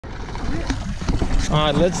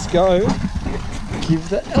Alright, let's go give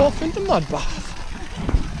the elephant a mud bath.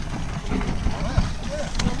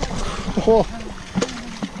 Oh.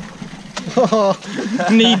 Oh.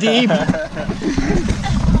 Knee deep.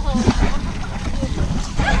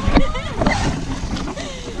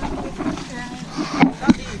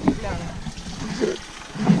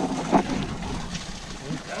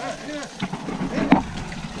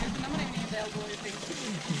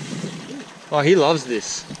 Oh, he loves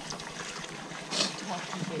this.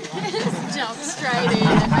 Just jump straight in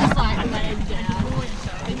and just like lay down.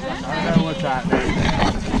 I don't know what's happening.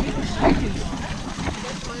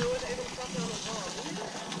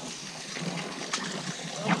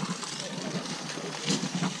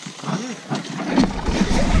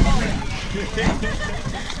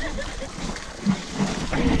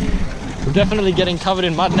 We're definitely getting covered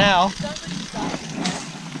in mud now.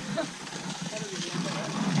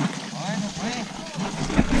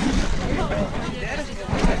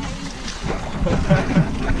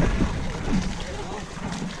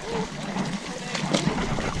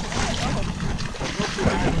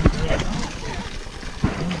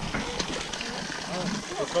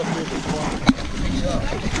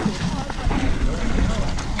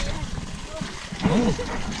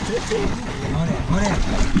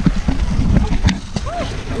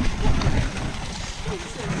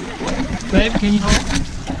 Babe, can you hold?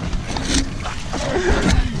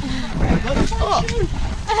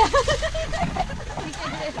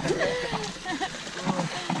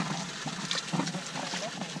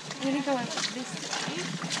 I'm gonna go over this way.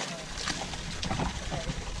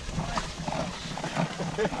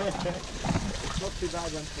 Not too bad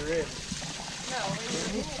one for him.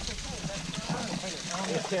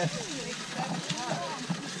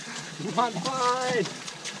 Mud fight!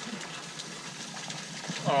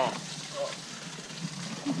 Oh.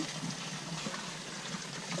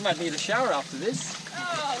 I might need a shower after this.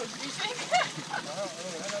 Oh, do you think?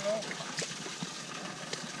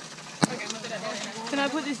 Can I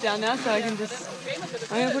put this down now so I can just...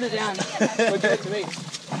 I'm gonna put it down. Well, give it to me.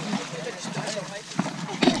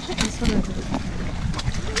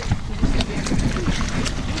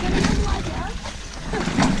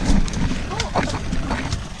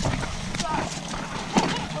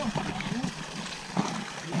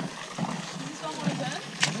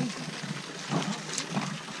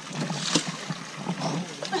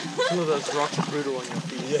 Some of those rocks are brutal on your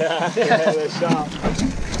feet. Yeah, they're sharp.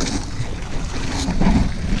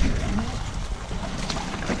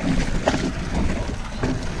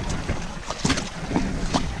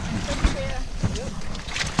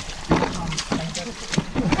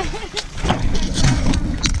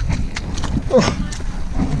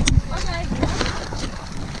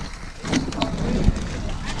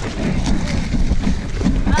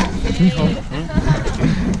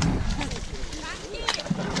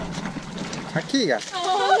 Kakiga.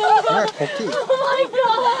 Oh Yeah, Koki. my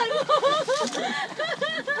god!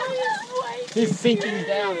 He's sinking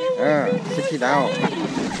down. Sit down.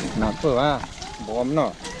 Not for bomb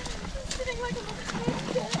no.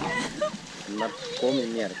 Not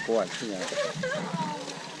coming near quad.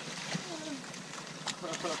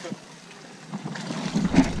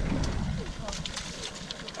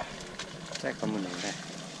 Check the money.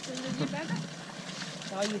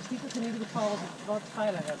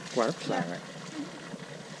 Quạt lại.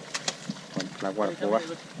 Là quạt của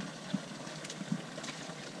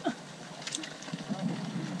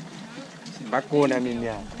Bako namin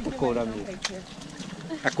yan. Bako namin.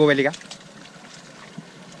 Ako beli ka?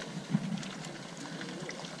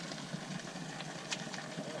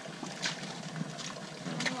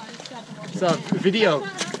 It's a video.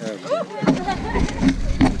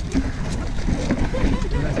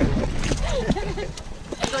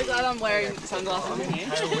 I'm so glad I'm wearing sunglasses in here.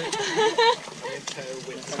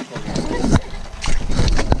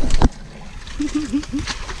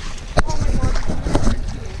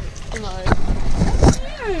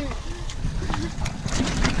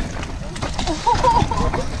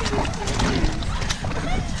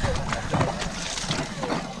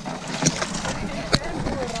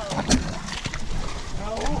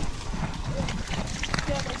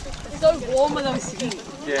 It's so warm when I'm sitting.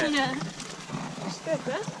 Yeah.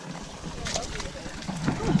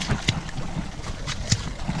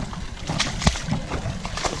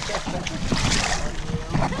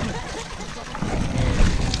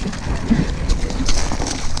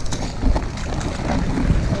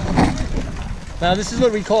 Now this is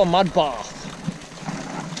what we call a mud bath.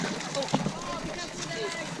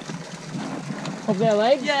 Of their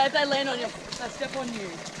legs? Yeah, if they land on you, they step on you.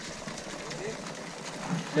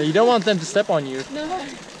 Yeah, you don't want them to step on you. No.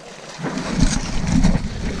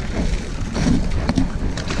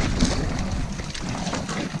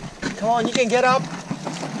 Come on, you can get up.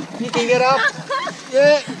 You can get up.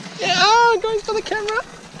 Yeah. Yeah. Oh, going for the camera.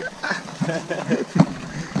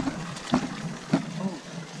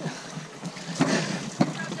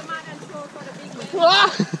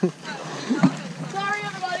 Sorry,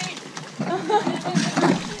 everybody.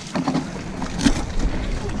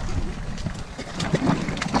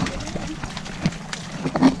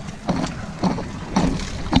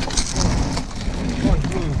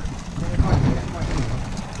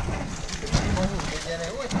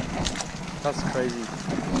 That's crazy.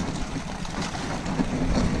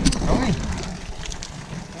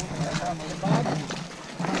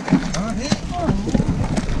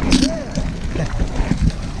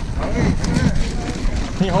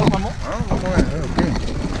 Can you hold one more?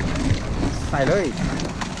 Xàiเลย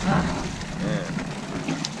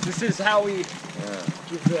This is how we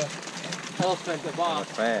give the elephant a กา bath.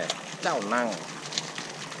 แฟเจ้านั่ง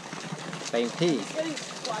เต็มที่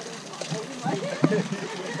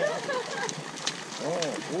โอ้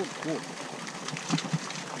พูด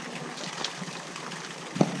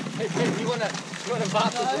Hey, Tim, you wanna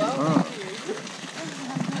bath as well?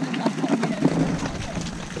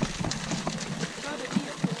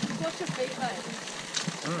 Watch your feet, mate.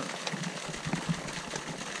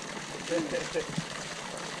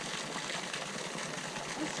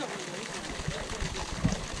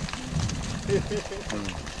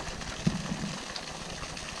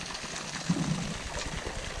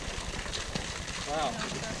 Wow.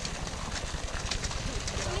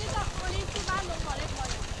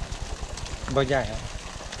 บ่ใหญ่ครับ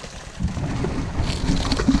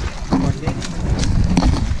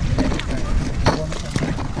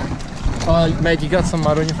Oh, mate, you got some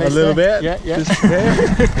mud on your face. A little there? bit. Yeah, yeah. Just there.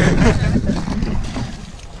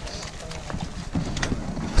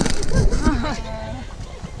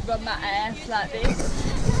 Rub my ass like this.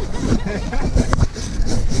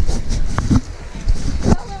 Is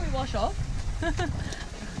that where we wash off?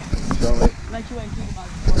 Make your way through the mud.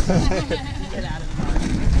 Get out of the mud.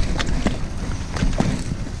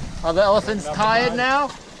 Are the elephants tired now?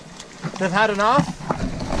 They've had enough?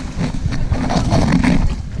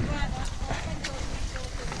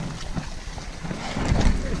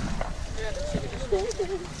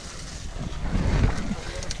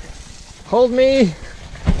 Hold me!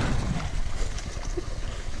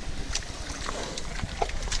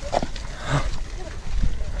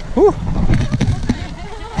 Whew.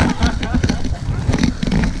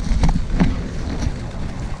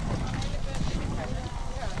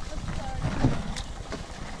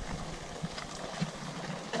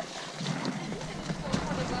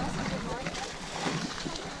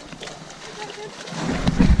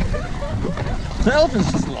 The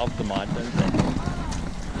elephants just love the mud, don't they?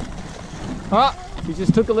 Ah, we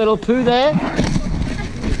just took a little poo there.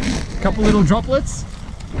 A couple little droplets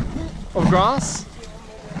of grass.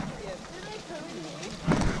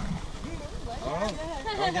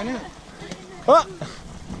 Ah.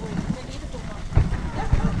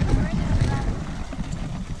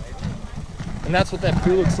 And that's what that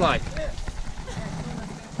poo looks like.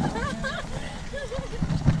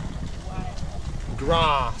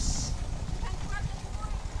 Grass.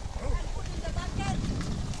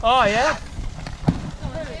 Oh yeah.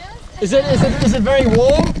 Is it very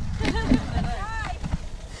warm?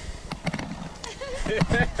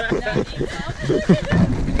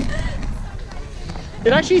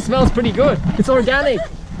 It actually smells pretty good. It's organic.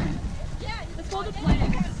 It's for the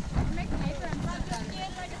plants.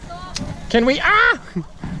 Can we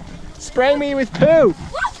spray me with poo?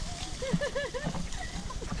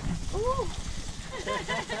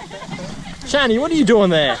 Shani, what are you doing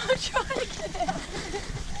there? I'm trying to get out.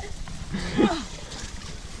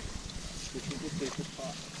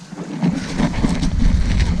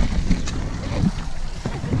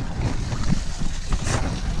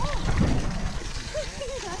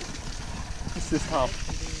 This is tough.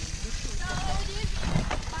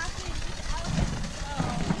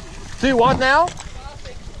 Do what now?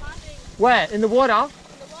 Where? In the water?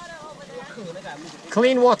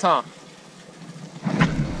 Clean water.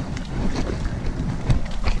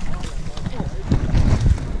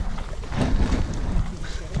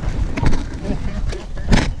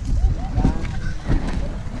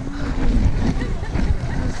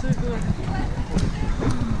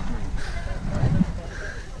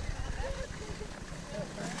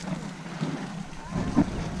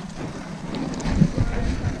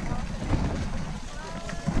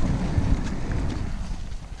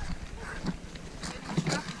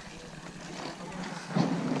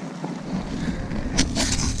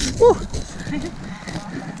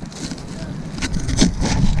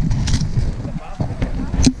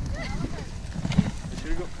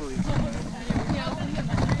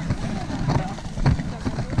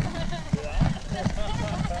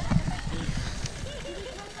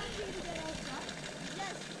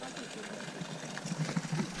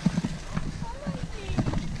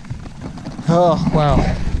 Oh, wow.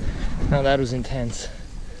 Now that was intense.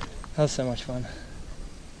 That was so much fun.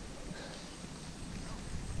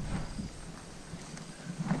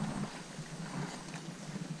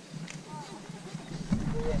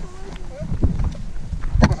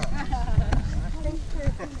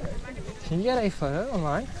 Can you get a photo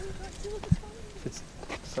online? If it's,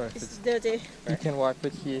 sorry, if it's dirty. You can wipe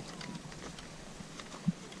it here.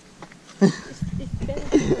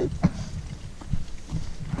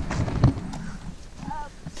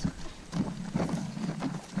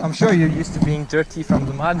 I'm sure you're used to being dirty from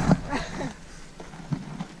the mud.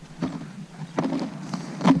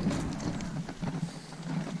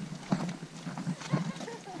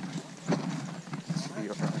 Should be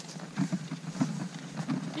alright.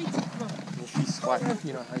 If you swipe,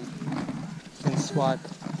 you know how you can swipe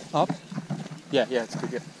up. Yeah, it's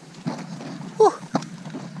good. Yeah. Whew.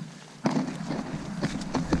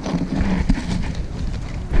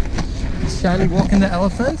 Shall we walk in the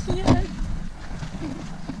elephant? Yeah.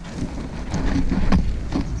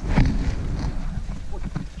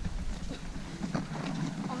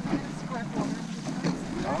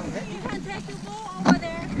 You can take your ball over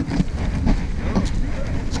there.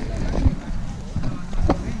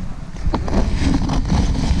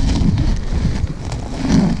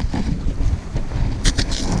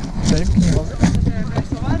 Dave, can you hold it?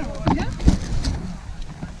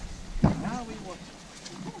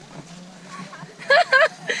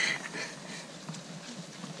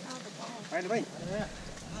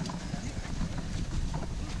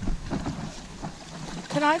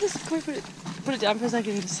 Can I just can we put it down for a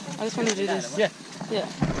second? I just want to do this. Yeah. Yeah.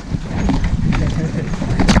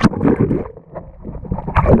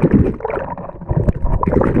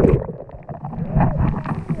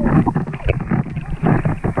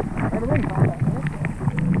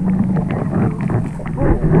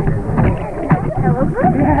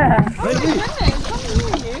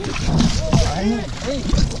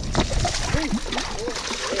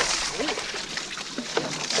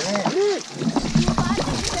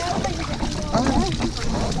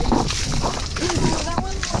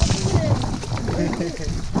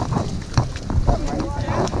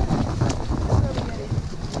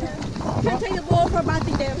 You can take the ball for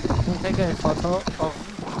batting them. Can you take a photo of...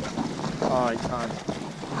 Oh, I can't.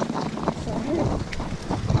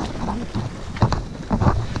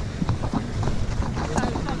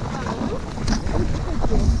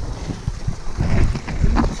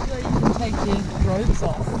 So you can take the ropes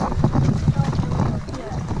off.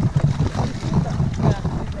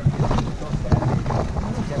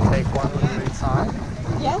 You can take one on each side.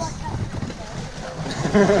 Yes.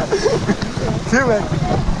 Do it!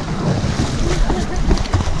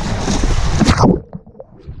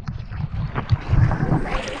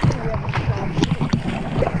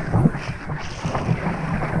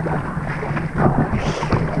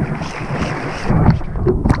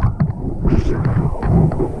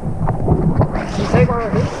 Can you take one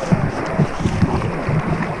of these?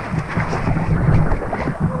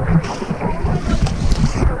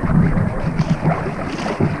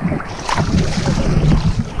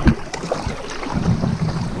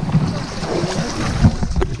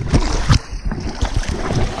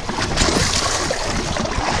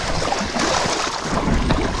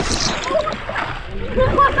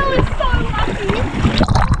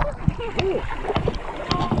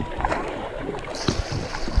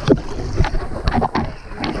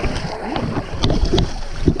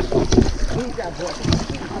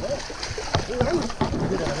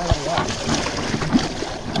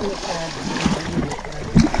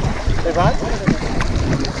 Evan?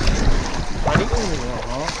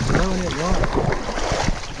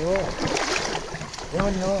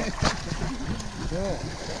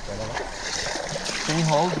 Can you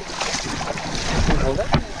hold? Can you hold it?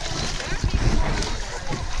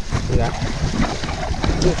 Do that.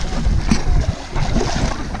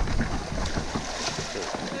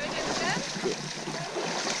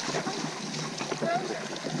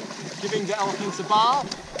 Giving the elephants a bath.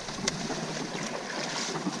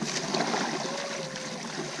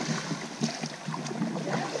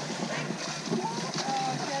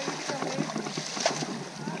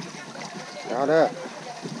 Got it.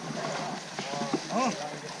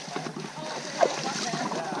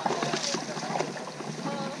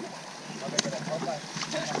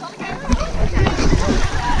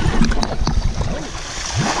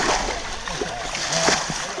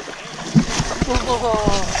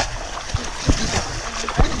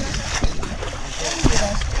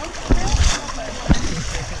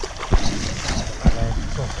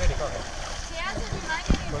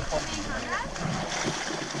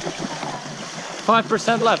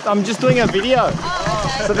 5% left. I'm just doing a video.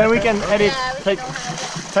 Oh, okay. So then we can edit, Yeah, we take can all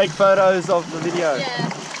have take photos of the video. it.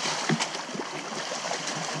 Yeah.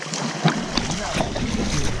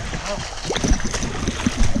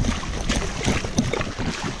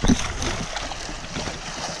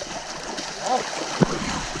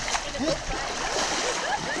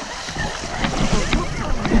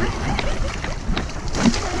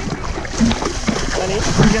 Honey,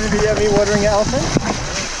 you gonna video me watering an elephant?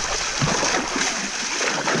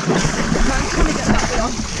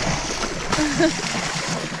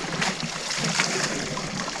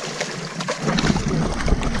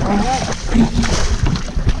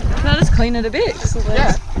 Can I just clean it a bit?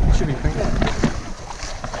 Yeah, it should be clean.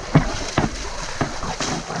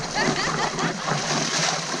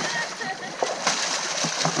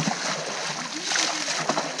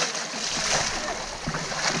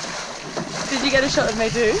 Did you get a shot of me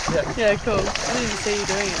too? Yeah. Yeah, cool. I didn't even see you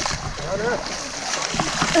doing it.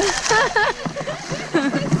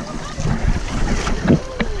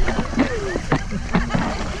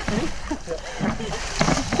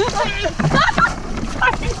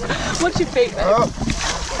 Watch your feet, babe. Oh.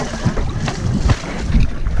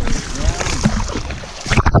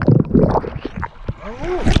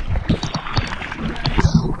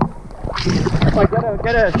 I'll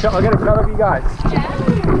get a shot of you guys.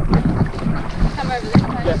 Come over this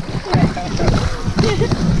way.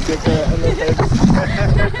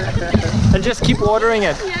 And just keep watering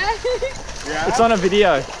it. Yeah. It's on a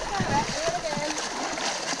video.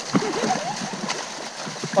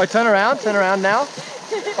 Oh, turn around now.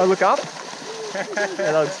 Oh, look up. Yeah,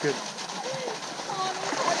 that looks good.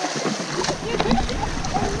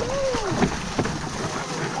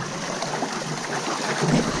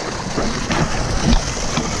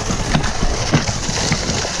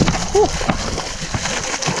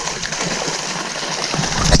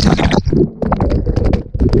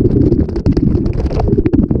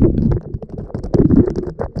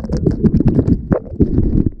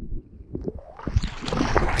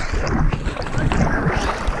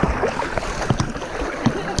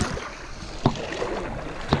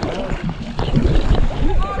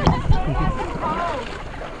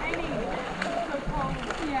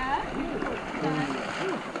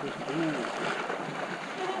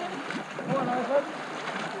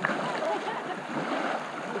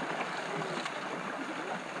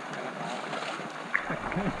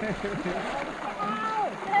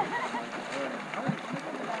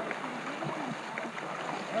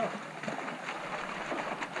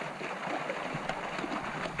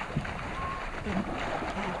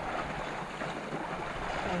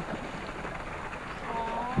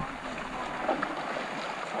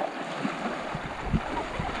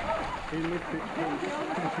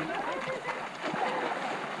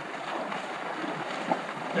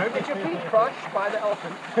 Don't get your feet crushed by the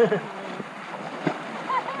elephant.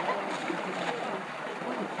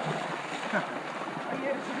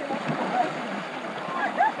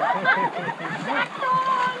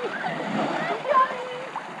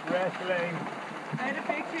 Wrestling. I had a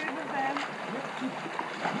picture of them.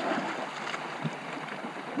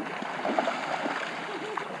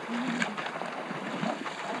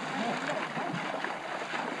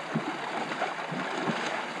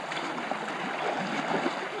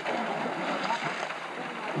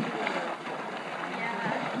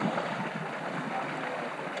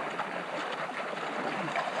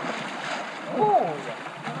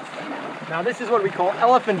 Now this is what we call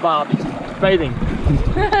elephant bathing.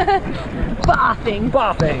 Bathing.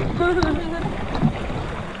 Bathing.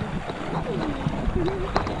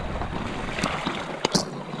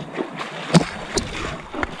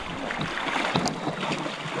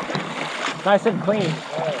 Nice and clean.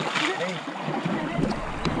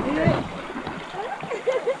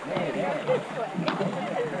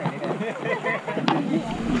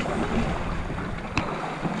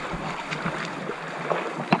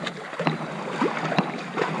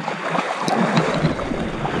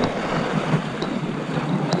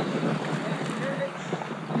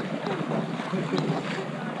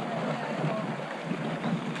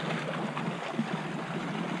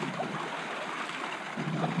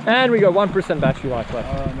 And we got 1% battery life left.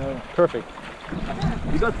 Oh no. Perfect.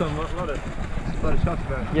 You got some lot of shots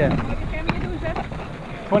there. Yeah.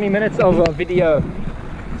 20 minutes of video.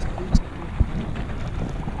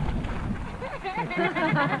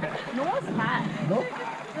 Noah's hat. Well,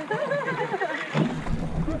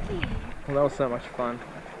 that was so much fun.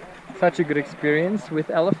 Such a good experience with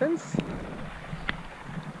elephants.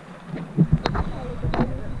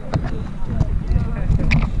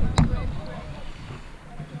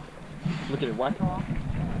 Look at it,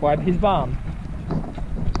 wipe his bum.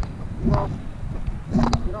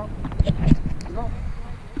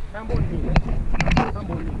 ข้างบนนี่ข้าง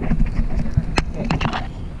บนนี่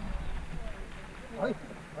เฮ้ย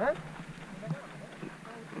ฮะ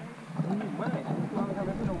ไม่ลองทำใ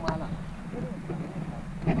ห้พี่ลงมาล่ะ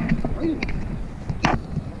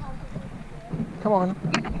Come on.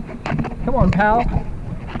 Come on, pal.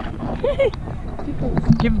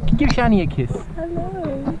 Give Shani a kiss.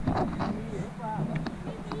 Hello.